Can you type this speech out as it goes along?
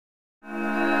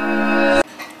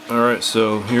Alright,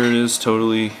 so here it is,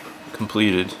 totally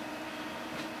completed.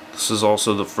 This is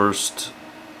also the first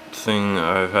thing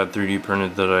I've had 3D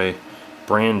printed that I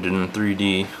branded in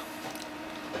 3D.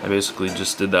 I basically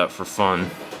just did that for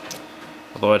fun.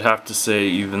 Although I'd have to say,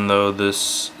 even though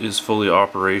this is fully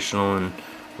operational and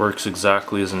works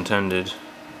exactly as intended,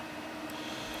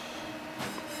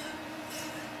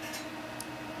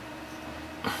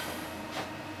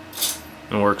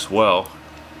 and works well,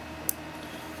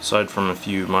 aside from a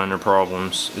few minor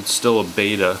problems, it's still a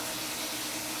beta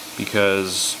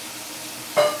because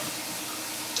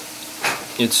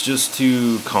it's just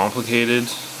too complicated,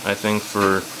 I think,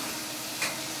 for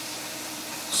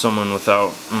someone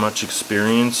without much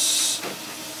experience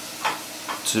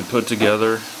to put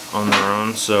together on their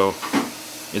own. So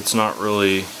it's not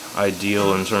really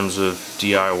ideal in terms of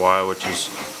DIY, which is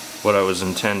what I was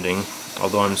intending,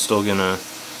 although I'm still gonna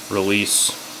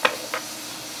release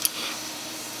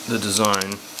the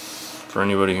design for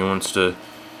anybody who wants to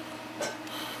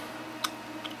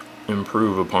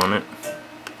improve upon it.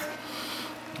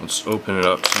 Let's open it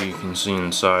up so you can see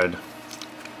inside.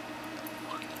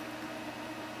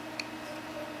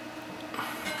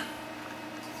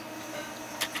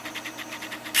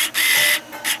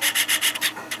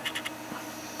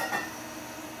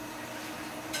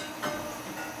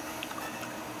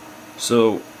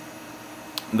 So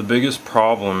the biggest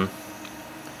problem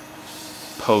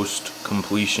post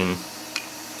completion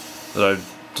that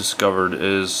I've discovered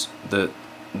is that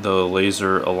the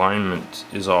laser alignment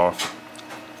is off,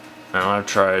 and I've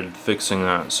tried fixing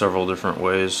that several different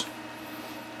ways,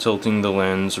 tilting the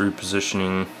lens,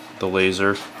 repositioning the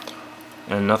laser,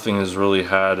 and nothing has really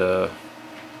had a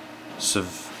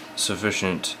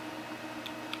sufficient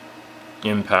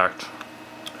impact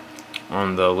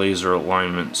on the laser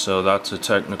alignment. So that's a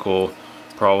technical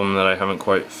problem that I haven't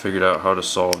quite figured out how to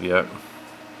solve yet,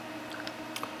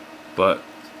 but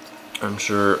I'm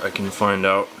sure I can find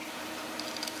out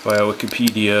via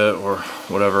Wikipedia or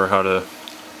whatever how to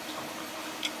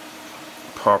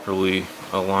properly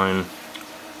align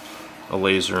a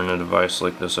laser in a device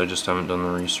like this. I just haven't done the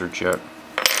research yet.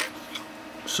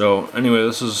 So anyway,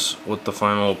 this is what the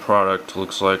final product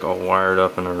looks like, all wired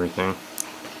up and everything.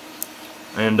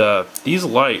 And these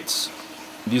lights,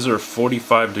 these are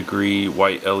 45-degree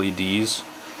white LEDs,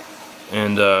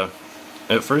 and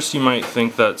at first you might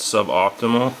think that's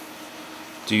suboptimal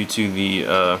due to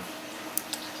the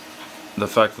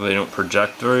fact that they don't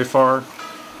project very far,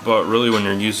 but really when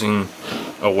you're using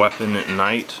a weapon at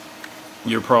night,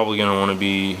 you're probably going to want to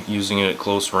be using it at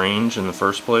close range in the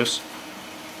first place.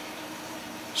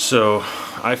 So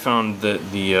I found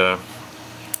that the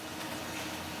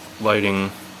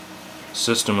lighting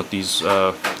system with these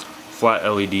flat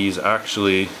LEDs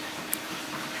actually,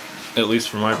 at least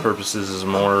for my purposes, is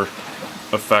more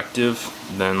effective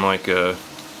than like a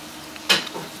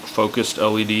focused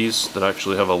LEDs that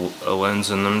actually have a lens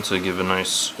in them to give a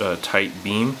nice tight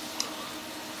beam.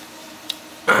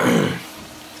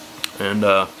 And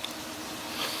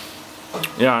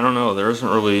yeah, I don't know, there isn't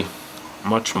really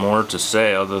much more to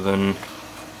say other than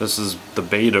this is the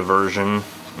beta version,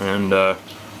 and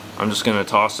I'm just going to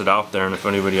toss it out there, and if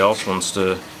anybody else wants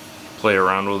to play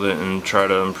around with it and try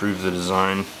to improve the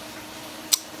design,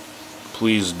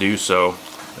 please do so.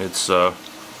 It's I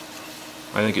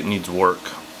think it needs work,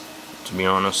 to be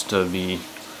honest, to be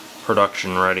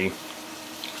production ready.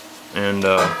 And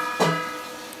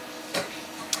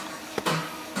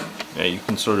yeah, you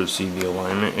can sort of see the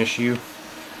alignment issue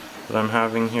that I'm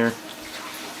having here.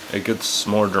 It gets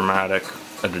more dramatic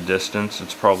at a distance.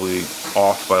 It's probably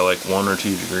off by like 1 or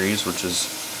 2 degrees, which is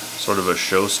sort of a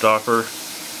showstopper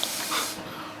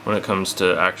when it comes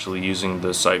to actually using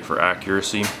the sight for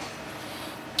accuracy.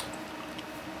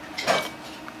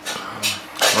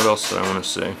 What else did I want to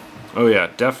say? Oh yeah,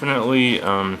 definitely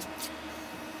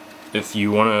if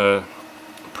you want to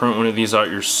print one of these out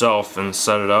yourself and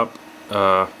set it up,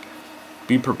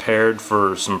 be prepared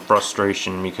for some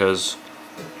frustration, because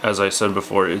as I said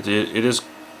before, it is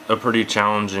a pretty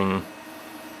challenging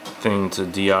thing to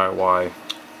DIY.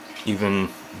 Even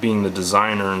being the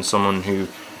designer and someone who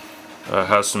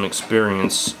has some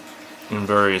experience in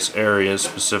various areas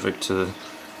specific to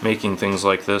making things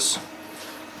like this,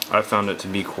 I found it to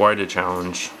be quite a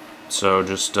challenge. So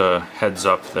just heads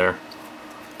up there.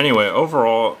 Anyway,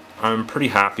 overall, I'm pretty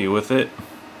happy with it.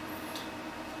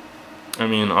 I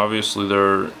mean, obviously there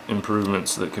are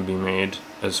improvements that can be made.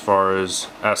 As far as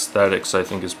aesthetics, I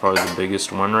think is probably the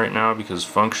biggest one right now, because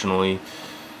functionally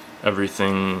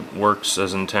everything works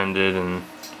as intended, and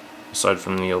aside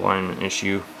from the alignment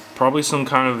issue, probably some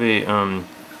kind of a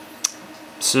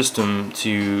system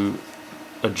to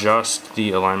adjust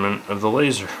the alignment of the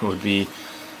laser would be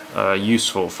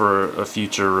useful for a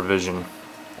future revision.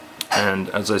 And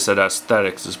as I said,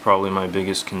 aesthetics is probably my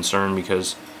biggest concern,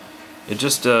 because it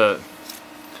just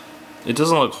it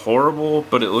doesn't look horrible,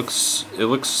 but it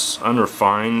looks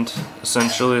unrefined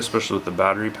essentially, especially with the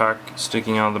battery pack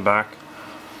sticking out of the back.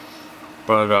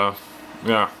 But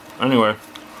yeah, anyway,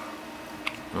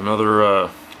 another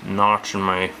notch in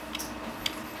my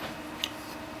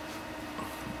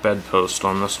bedpost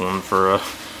on this one for a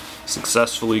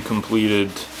successfully completed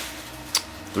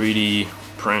 3D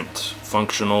print,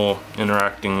 functional,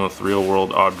 interacting with real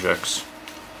world objects.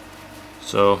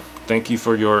 So thank you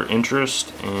for your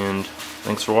interest, and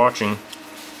thanks for watching.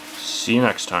 See you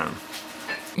next time.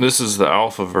 This is the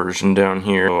alpha version down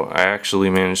here. So I actually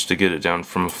managed to get it down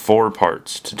from 4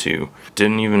 parts to 2.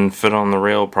 Didn't even fit on the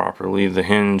rail properly. The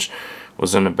hinge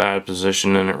was in a bad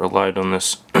position, and it relied on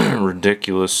this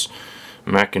ridiculous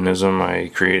mechanism I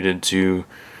created to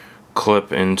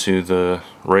clip into the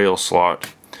rail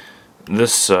slot.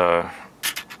 This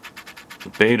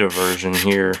beta version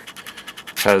here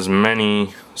has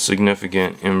many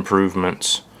significant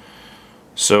improvements.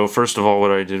 So first of all,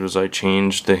 what I did was I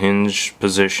changed the hinge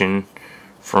position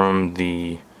from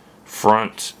the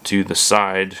front to the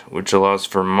side, which allows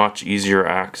for much easier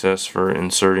access for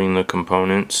inserting the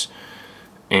components,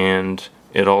 and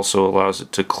it also allows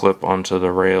it to clip onto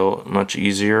the rail much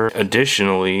easier.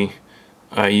 Additionally,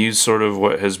 I use sort of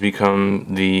what has become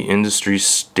the industry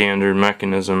standard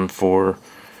mechanism for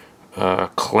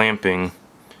clamping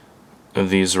of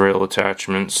these rail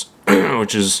attachments,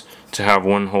 which is to have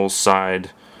one whole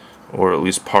side, or at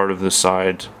least part of the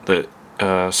side that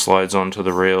slides onto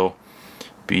the rail,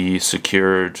 be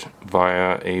secured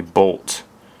via a bolt,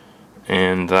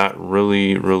 and that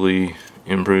really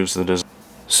improves the design.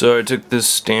 So I took this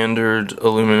standard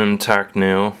aluminum tack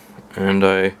nail and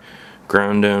I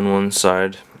ground down one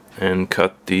side and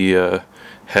cut the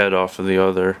head off of the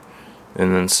other,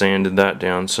 and then sanded that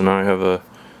down. So now I have a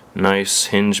nice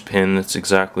hinge pin that's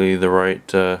exactly the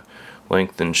right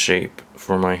length and shape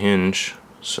for my hinge.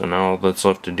 So now all that's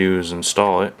left to do is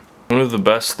install it. One of the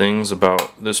best things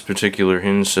about this particular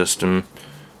hinge system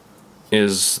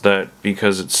is that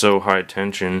because it's so high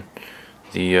tension,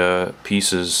 the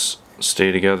pieces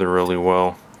stay together really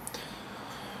well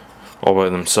all by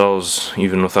themselves,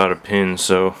 even without a pin,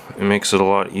 so it makes it a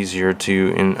lot easier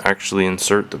to actually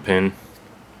insert the pin.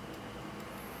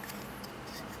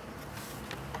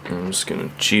 I'm just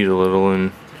gonna cheat a little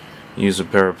and use a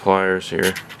pair of pliers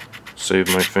here, save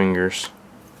my fingers.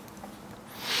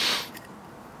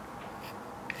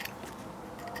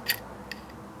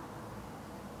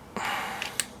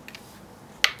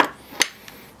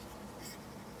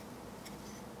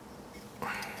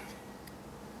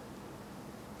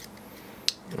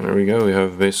 There we go, we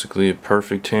have basically a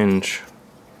perfect hinge.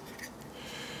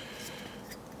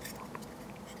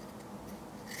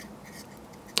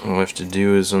 All I have to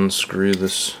do is unscrew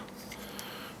this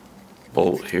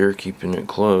bolt here, keeping it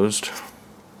closed. You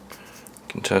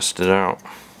can test it out.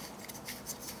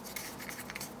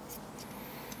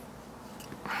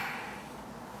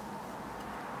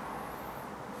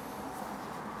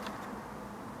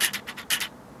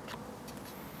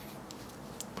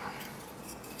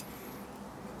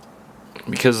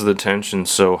 Because the tension's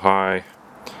so high,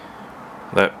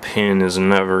 that pin is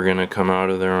never going to come out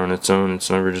of there on its own.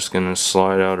 It's never just going to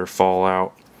slide out or fall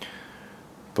out.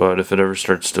 But if it ever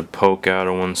starts to poke out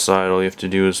on one side, all you have to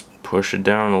do is push it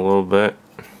down a little bit.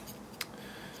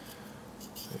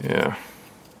 Yeah,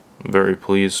 I'm very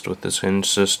pleased with this hinge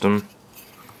system.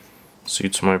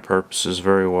 Suits my purposes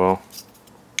very well.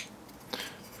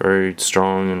 Very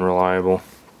strong and reliable.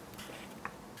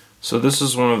 So this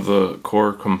is one of the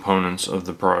core components of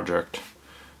the project.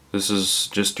 This is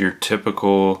just your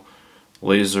typical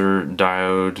laser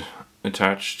diode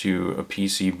attached to a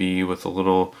PCB with a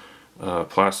little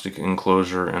plastic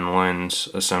enclosure and lens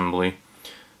assembly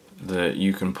that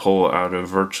you can pull out of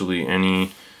virtually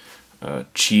any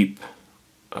cheap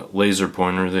laser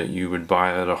pointer that you would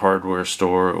buy at a hardware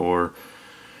store or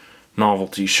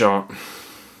novelty shop.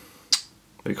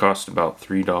 They cost about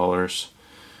 $3.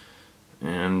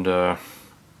 And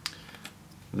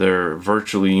they're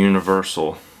virtually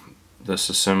universal. This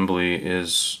assembly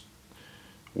is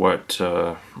what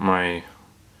my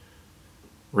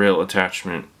rail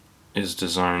attachment is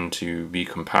designed to be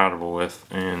compatible with,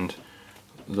 and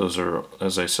those are,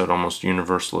 as I said, almost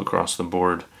universal across the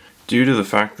board. Due to the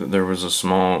fact that there was a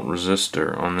small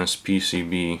resistor on this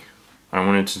PCB, I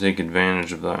wanted to take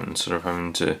advantage of that instead of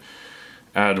having to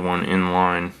add one in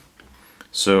line.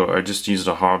 So I just used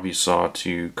a hobby saw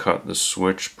to cut the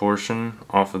switch portion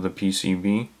off of the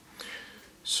PCB,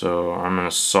 So I'm going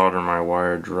to solder my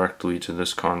wire directly to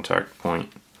this contact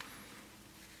point.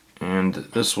 And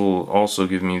this will also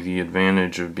give me the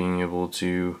advantage of being able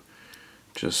to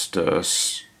just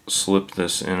slip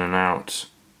this in and out,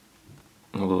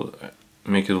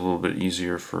 make it a little bit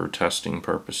easier for testing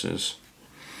purposes.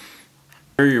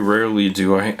 Very rarely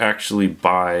do I actually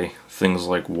buy things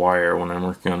like wire when I'm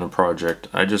working on a project.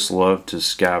 I just love to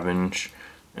scavenge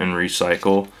and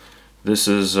recycle. This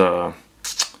is a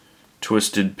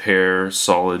twisted pair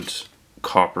solid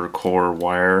copper core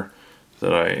wire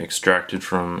that I extracted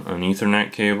from an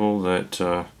Ethernet cable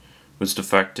that was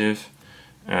defective.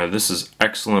 This is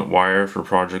excellent wire for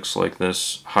projects like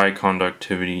this. High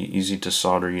conductivity, easy to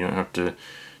solder, you don't have to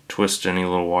twist any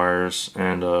little wires,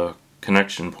 and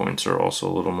connection points are also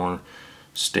a little more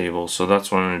stable. So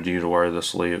that's what I'm going to do to wire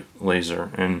this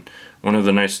laser. And one of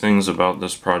the nice things about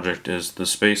this project is the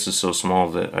space is so small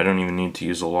that I don't even need to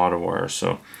use a lot of wire.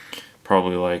 So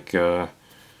probably like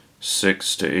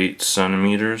 6 to 8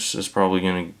 centimeters is probably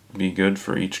going to be good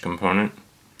for each component.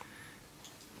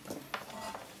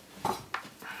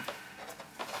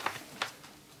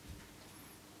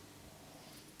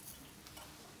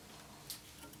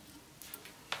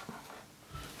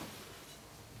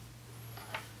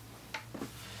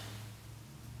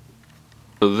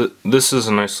 So this is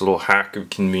a nice little hack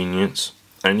of convenience.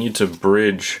 I need to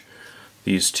bridge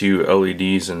these two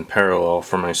LEDs in parallel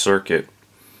for my circuit,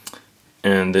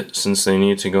 and since they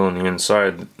need to go on the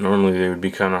inside, normally they would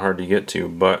be kind of hard to get to,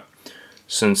 but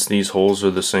since these holes are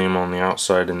the same on the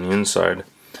outside and the inside,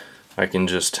 I can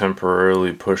just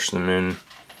temporarily push them in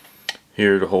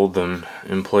here to hold them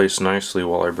in place nicely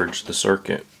while I bridge the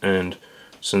circuit. And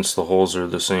since the holes are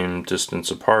the same distance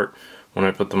apart, when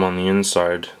I put them on the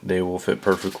inside, they will fit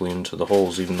perfectly into the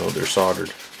holes even though they're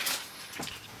soldered.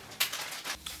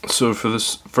 So for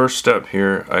this first step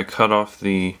here, I cut off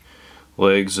the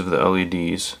legs of the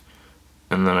LEDs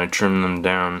and then I trim them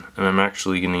down, and I'm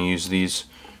actually going to use these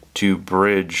to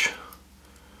bridge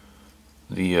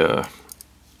the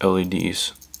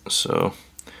LEDs. So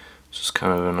it's just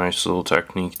kind of a nice little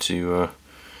technique to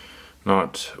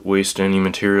not waste any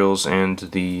materials, and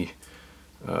the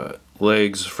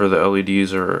legs for the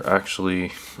LEDs are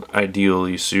actually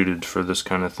ideally suited for this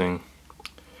kind of thing.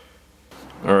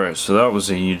 Alright, so that was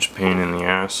a huge pain in the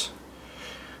ass.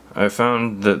 I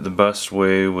found that the best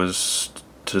way was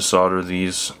to solder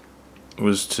these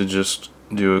was to just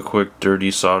do a quick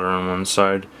dirty solder on one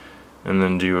side and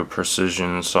then do a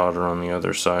precision solder on the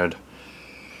other side.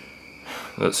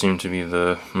 That seemed to be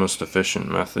the most efficient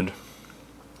method.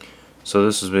 So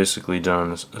this is basically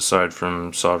done aside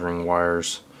from soldering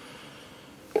wires.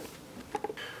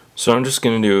 So I'm just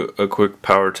going to do a quick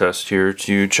power test here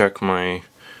to check my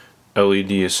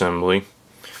LED assembly.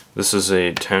 This is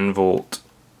a 10 volt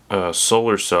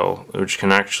solar cell, which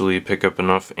can actually pick up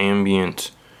enough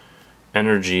ambient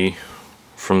energy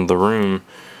from the room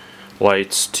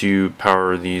lights to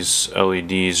power these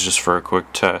LEDs just for a quick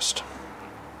test.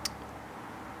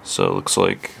 So it looks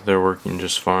like they're working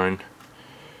just fine.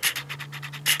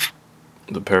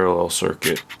 The parallel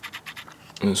circuit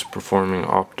is performing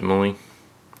optimally.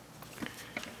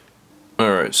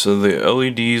 Alright, so the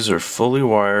LEDs are fully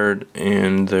wired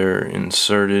and they're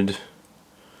inserted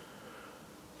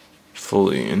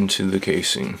fully into the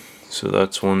casing. So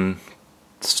that's one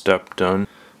step done.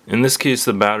 In this case,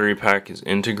 the battery pack is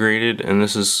integrated, and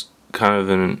this is kind of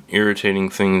an irritating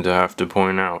thing to have to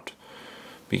point out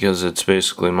because it's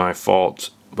basically my fault.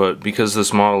 But because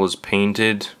this model is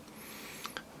painted,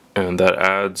 and that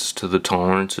adds to the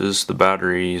tolerances, the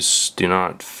batteries do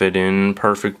not fit in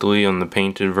perfectly on the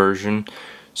painted version,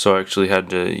 so I actually had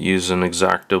to use an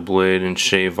X-Acto blade and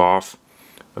shave off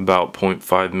about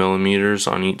 0.5 millimeters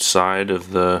on each side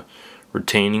of the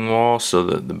retaining wall so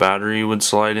that the battery would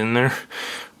slide in there.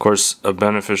 Of course, a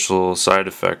beneficial side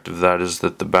effect of that is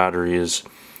that the battery is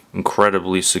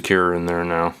incredibly secure in there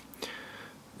now.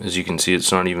 As you can see,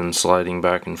 it's not even sliding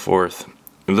back and forth.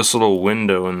 This little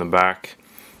window in the back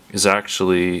is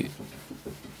actually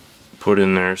put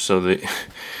in there so that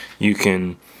you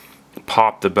can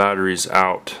pop the batteries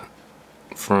out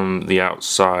from the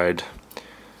outside,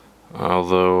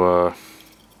 although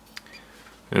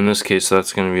in this case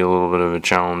that's going to be a little bit of a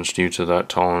challenge due to that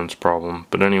tolerance problem.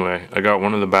 But anyway, I got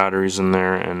one of the batteries in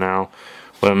there, and now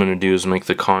what I'm going to do is make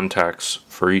the contacts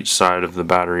for each side of the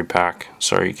battery pack.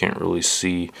 Sorry, you can't really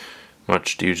see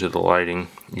much due to the lighting.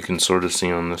 You can sort of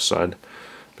see on this side.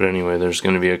 But anyway, there's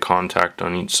going to be a contact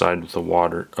on each side with a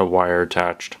wire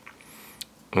attached.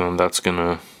 And that's going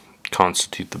to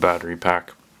constitute the battery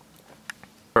pack.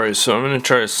 Alright, so I'm going to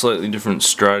try a slightly different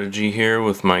strategy here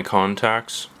with my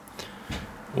contacts.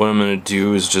 What I'm going to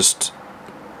do is just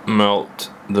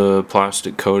melt the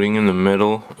plastic coating in the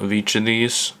middle of each of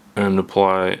these and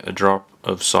apply a drop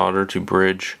of solder to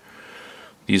bridge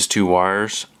these two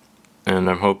wires, and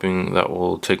I'm hoping that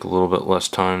will take a little bit less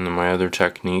time than my other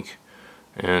technique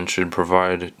and should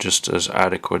provide just as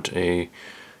adequate a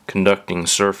conducting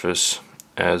surface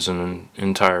as an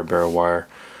entire bare wire.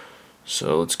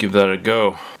 So let's give that a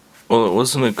go. Well, it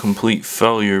wasn't a complete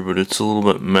failure, but it's a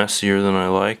little bit messier than I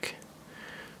like.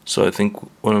 So I think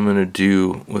what I'm going to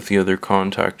do with the other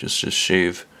contact is just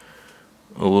shave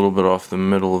a little bit off the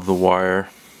middle of the wire.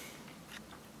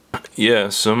 Yeah,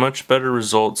 so much better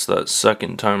results that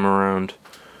second time around.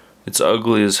 It's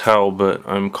ugly as hell, but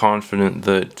I'm confident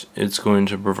that it's going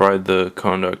to provide the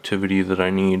conductivity that I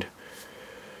need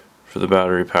for the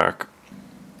battery pack.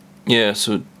 Yeah,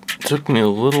 so it took me a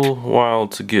little while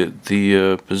to get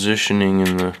the positioning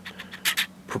and the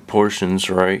proportions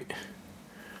right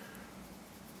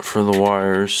for the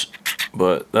wires,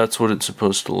 but that's what it's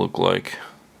supposed to look like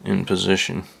in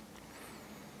position.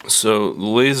 So the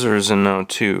laser is in now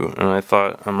too, and I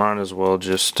thought I might as well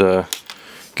just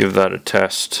give that a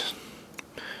test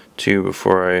too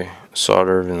before I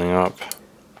solder everything up.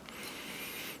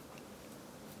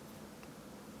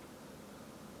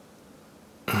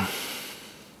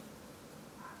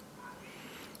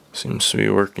 Seems to be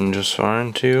working just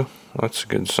fine too. That's a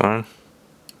good sign.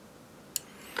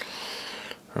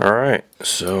 Alright,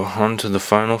 so on to the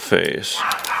final phase.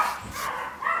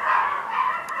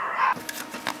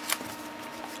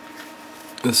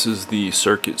 This is the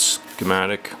circuit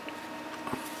schematic.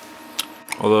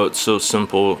 Although it's so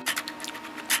simple,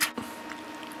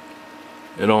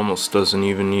 it almost doesn't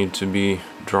even need to be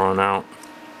drawn out.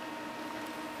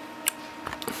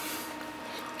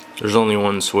 There's only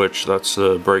one switch, that's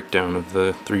the breakdown of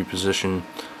the 3-position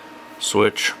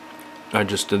switch. I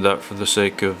just did that for the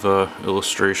sake of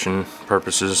illustration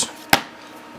purposes.